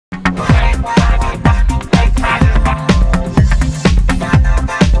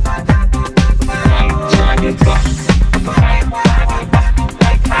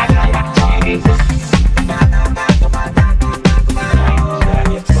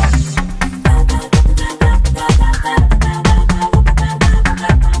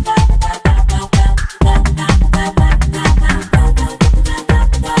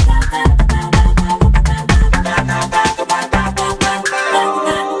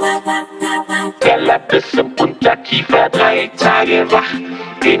bis zum Unterkiefer 3 Tage wach.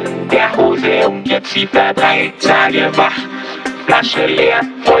 In der Hose und jetzt Ziefer 3 Tage wach. Flasche leer,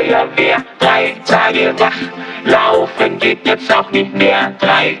 Feuerwehr 3 Tage wach. Laufen geht jetzt auch nicht mehr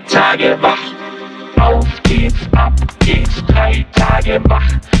 3 Tage wach. Auf geht's, ab geht's 3 Tage wach.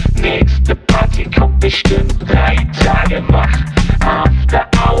 Nächste Party kommt bestimmt 3 Tage wach. After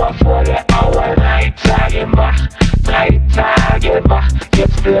Hour, vor der Hour 3 Tage wach. 3 Tage wach,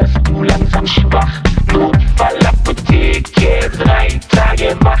 jetzt wirst du langsam schwach. Notfallapotheke 3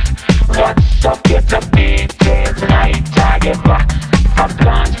 Tage wach. Rotz auf der Tapete 3 Tage wach.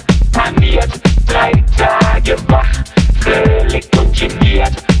 Verplant, paniert 3 Tage wach. Völlig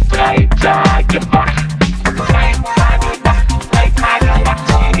ungeniert 3 Tage wach. 3 Tage wach, 3 Tage wach, 3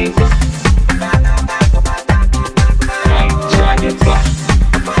 Tage wach. 3 Tage wach,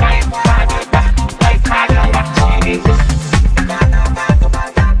 3 Tage wach, 3 Tage wach, 3 Tage wach.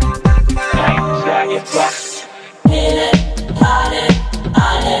 3 Tage wach. Pille, Palle,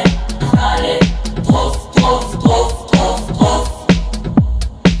 alle, Kralle, drauf, drauf, drauf, drauf, drauf.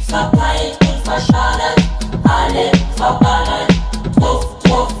 Verpeilt und verschadert, alle verballert, drauf,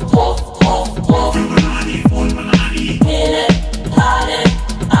 drauf, drauf, drauf, drauf. Pille, Palle,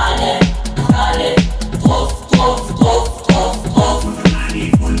 alle, Kralle, drauf, drauf, drauf, drauf, drauf.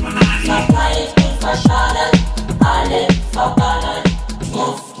 Verpeilt und verschadert, alle verballert,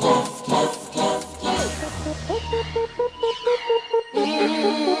 drauf, drauf, drauf, drauf, drauf.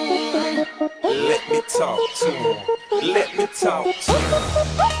 Let me talk to him. Let me talk to him.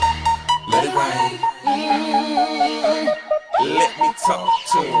 Let it rain. Let me talk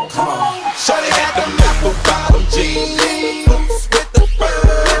to him. Come on. Shawty got them apple bottom jeans, boots with the fur.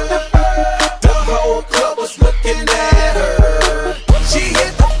 The whole club was looking at her. She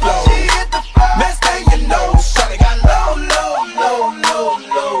hit the floor. Next thing you know, shawty got low, low, low, low,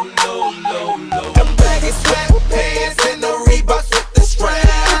 low, low, low, low. Them baggy sweatpants and the Reeboks with the strap.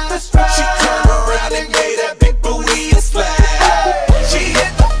 She turned around and gave that big booty a slap. She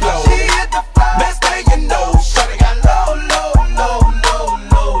hit the floor. Next thing you know, shawty got low, low, low, low,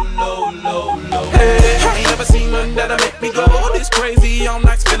 low, low, low, low. Hey, I ain't never seen nothing that'll make me go this crazy all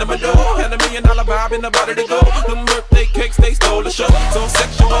night spinning my dough. Had $1 million vibe in the body to go. Them birthday cakes, they stole the show. So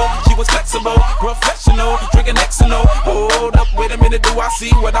sexual, she was flexible, professional, drinking Xano. Hold up, wait a minute, do I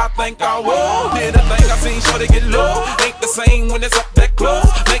see what I think I will? Did a thing I seen, sure they get low. Ain't the same when it's up that close.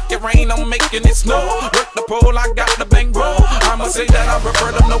 Make it rain, I'm making it snow. Work the pole, I got the bang bro. I'ma say that I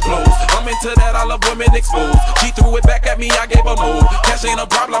prefer them no clothes. I'm into that, I love women exposed. She threw it back at me, I gave her more. Cash ain't a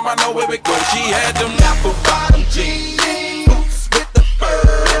problem, I know where it goes. She had them apple bottom jeans, boots with the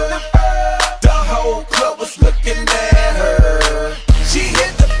fur. The whole club was looking at her. She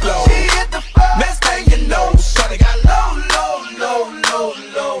hit the floor. Next thing you know, shawty got low, low, low, low,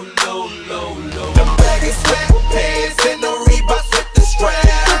 low, low, low, low. The baggy sweatpants and the Reeboks with the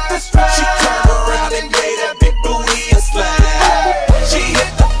strap. She turned around and gave that big booty a slap. She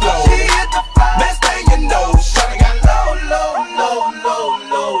hit the floor. Next thing you know, shawty got low, low, low, low,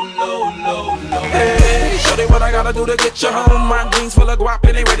 low, low, low, low. Hey, shawty, what I gotta do to get you home? My jeans full of guap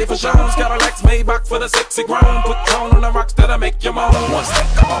and they ready for shows. Cadillacs, Maybach for the sexy grown. Put tone on the rocks that'll make you moan. 1 step,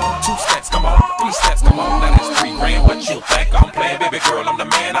 come on. 2 steps, come on. 3 steps, come on. Now that's 3 grand. What you think I'm playing? Baby girl, I'm the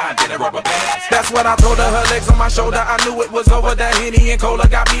man. I did a rubber band. That's what I told her. Her legs on my shoulder. I knew it was over. That Henny and Cola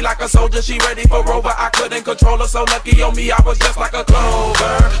got me like a soldier. She ready for Rover. I couldn't control her. So lucky on me, I was just like a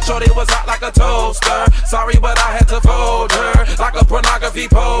clover. Shorty was hot like a toaster. Sorry, but I had to fold her like a pornography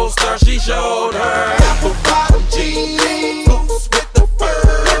poster. She showed her apple bottom jeans, boots with the fur.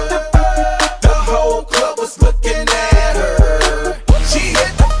 The whole club was looking at her. She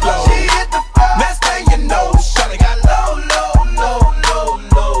hit the floor. Next thing you know, shawty got low, low, low, low,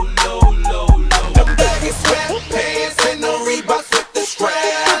 low, low, low, low. The baggy sweatpants and the Reeboks with the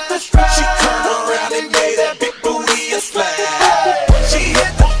strap. She turned around and gave that big booty a slap. She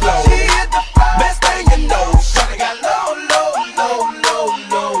hit the floor. Next thing you know, shawty got low, low, low, low,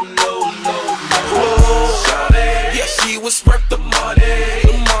 low, low, low, low. Whoa,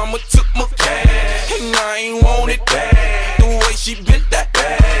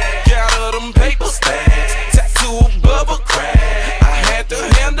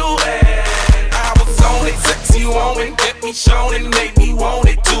 me shown and made me want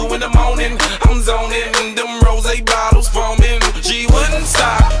it. 2 in the morning, I'm zoning, them rose bottles foaming. She wouldn't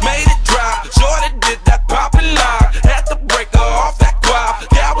stop, made it drop. Shorty did that pop and lock. Had to break her off that guap.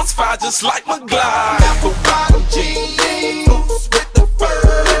 That was fine, just like my Glide. Apple bottom jeans, boots with the fur.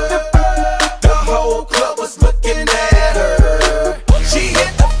 The whole club was looking at her. She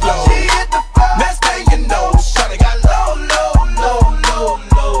hit the floor. Next thing you know, shawty got low.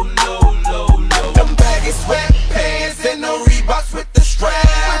 Them baggy sweatpants and the Reeboks with the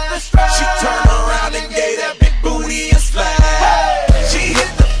strap. She turned around and gave that big booty a slap. She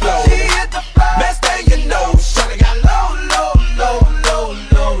hit the floor. Next thing you know, shawty got low.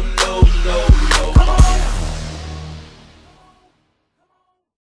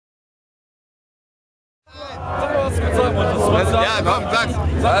 Come on. Ja, komm, sag's.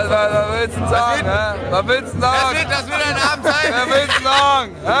 Was willst du sagen? Was willst du sagen? Das wird ein Abend sein. Wer willst du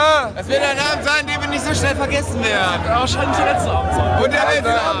sagen? Das wird ein Abend sein, den wir nicht so schnell vergessen werden. Wahrscheinlich der letzte Abend sein. Und der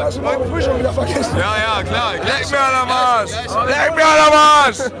letzte Abend. Das war früh schon wieder vergessen. Ja, klar. Leck mir an der Marsch. Leck mir an der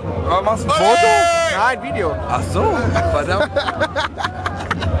Marsch. Machst du ein Foto? Nein, Video. Ach so, verdammt.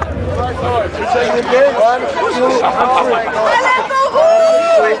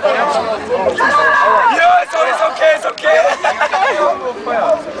 It's okay. It's okay.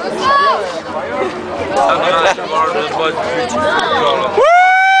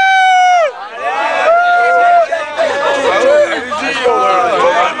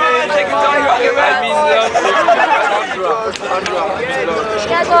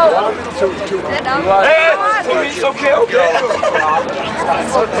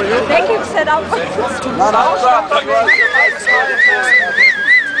 Thank you, set up.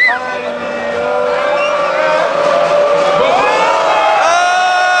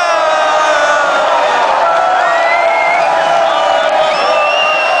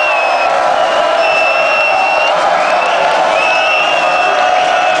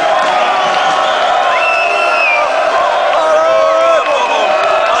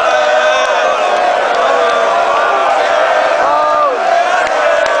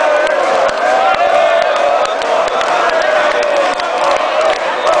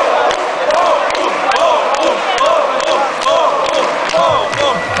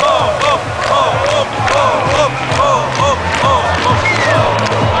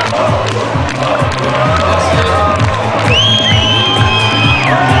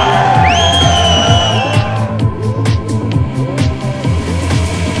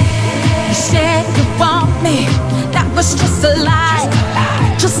 Just a lie,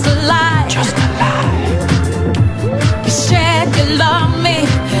 just a lie, just a lie. You said you love me,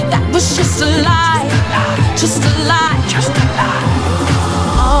 that was just a lie, just a lie, just a lie.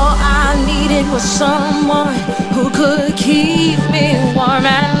 All I needed was someone who could keep me warm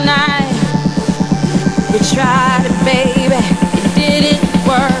at night. We tried it, baby, it didn't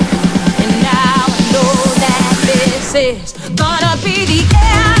work, and now I know that this is gonna be the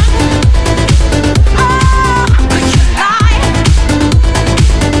end.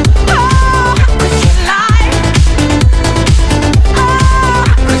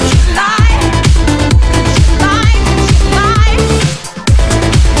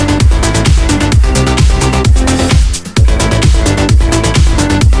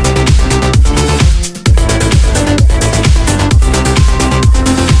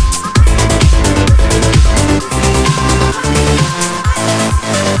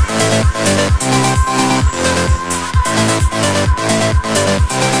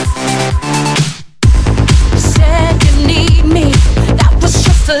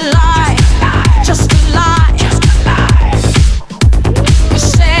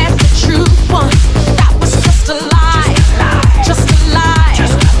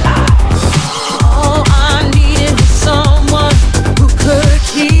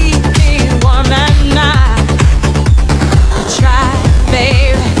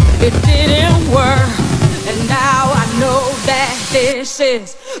 This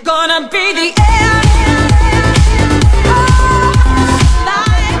is gonna be the end.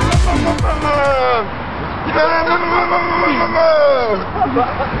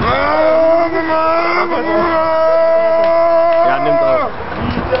 Ja, nimmt auf.